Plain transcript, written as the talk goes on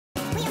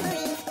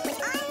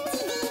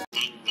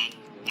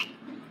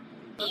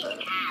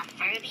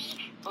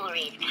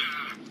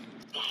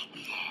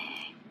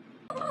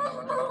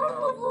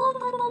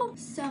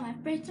So my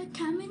friends are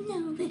coming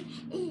over.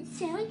 It's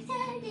so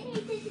exciting.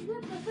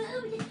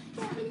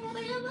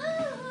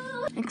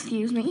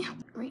 Excuse me.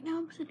 Right now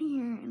I'm sitting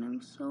here and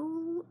I'm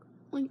so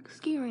like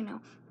scared right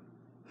now.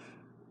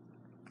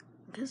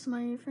 Because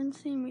my friend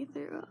see me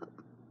threw up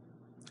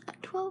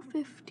at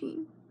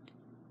 12:15.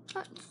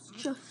 That's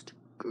just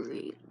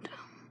great.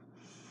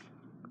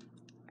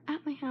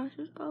 At my house,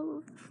 there's all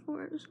over the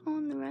floors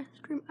on the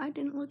restroom. I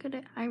didn't look at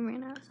it. I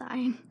ran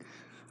outside.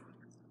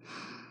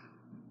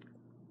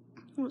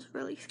 It was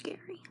really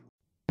scary.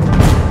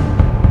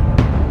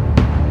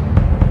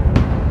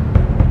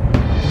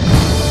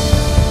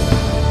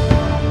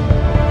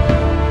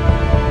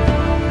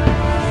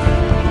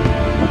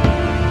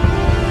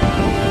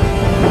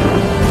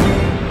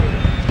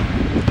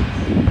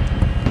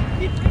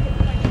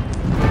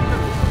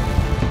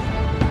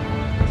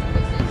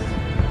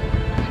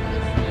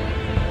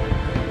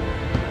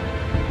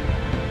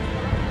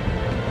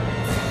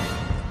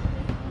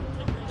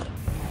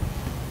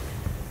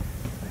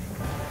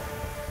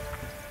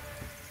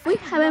 We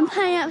have been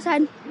playing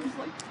outside,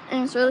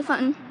 and it's really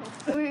fun.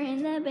 We're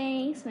in the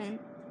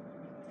basement.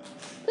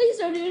 Please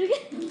don't do it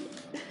again.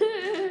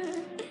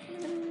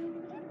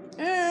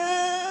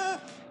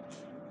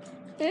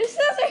 There's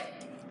scissors.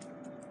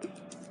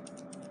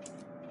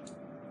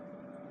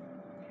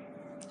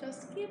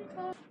 Just keep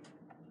calm.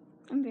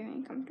 I'm very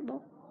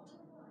uncomfortable.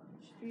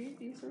 Should you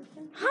do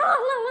something? You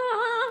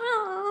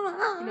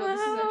know, this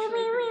is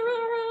actually pretty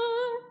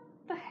fun.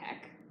 The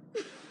heck?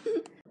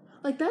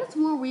 Like, that's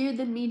more weird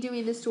than me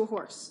doing this to a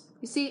horse.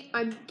 You see,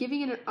 I'm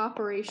giving it an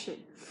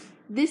operation.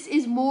 This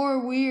is more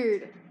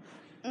weird.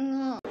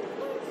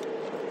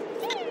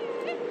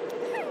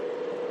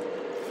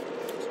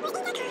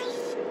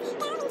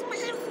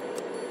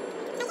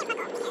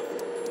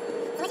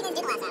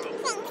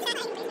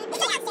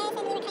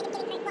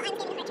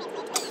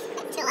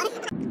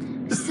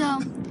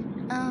 So,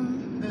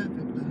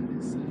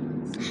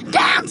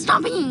 damn,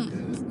 stop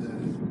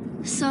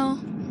it! So,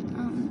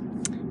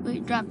 we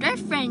dropped our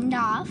friend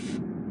off,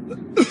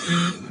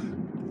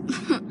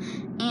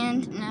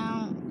 and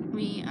now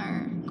we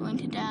are going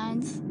to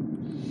Dad's,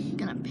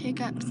 gonna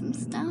pick up some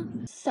stuff.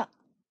 So,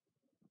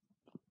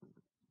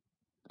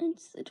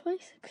 it's the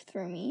 26th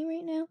for me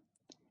right now.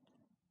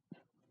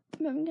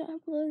 I'm gonna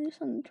upload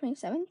this on the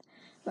 27th,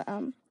 but,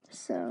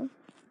 so,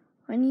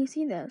 when you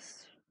see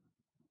this,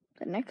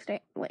 the next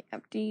day, like,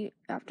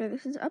 after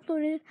this is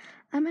uploaded,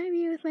 I might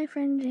be with my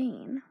friend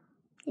Jane.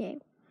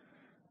 Yay.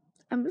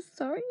 I'm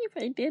sorry if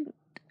I didn't.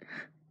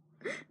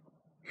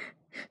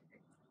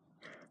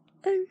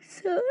 I'm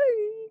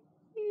sorry.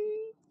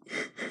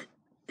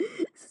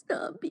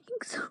 Stop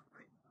being so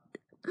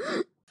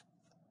rude.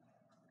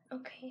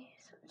 Okay,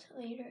 so it's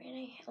later and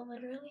I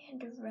literally had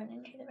to run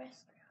into the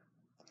restroom.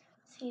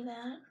 See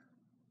that?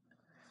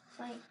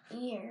 My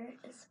ear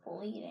is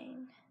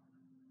bleeding.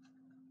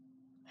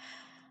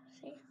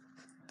 See?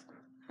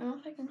 I don't know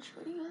if I can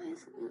show you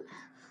guys.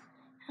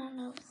 I don't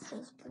know if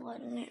there's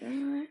blood in it or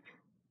not.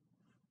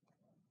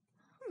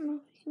 I don't know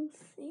if you can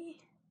see.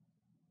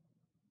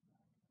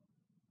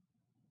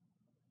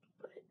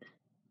 But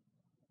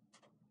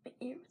my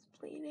ear was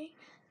bleeding.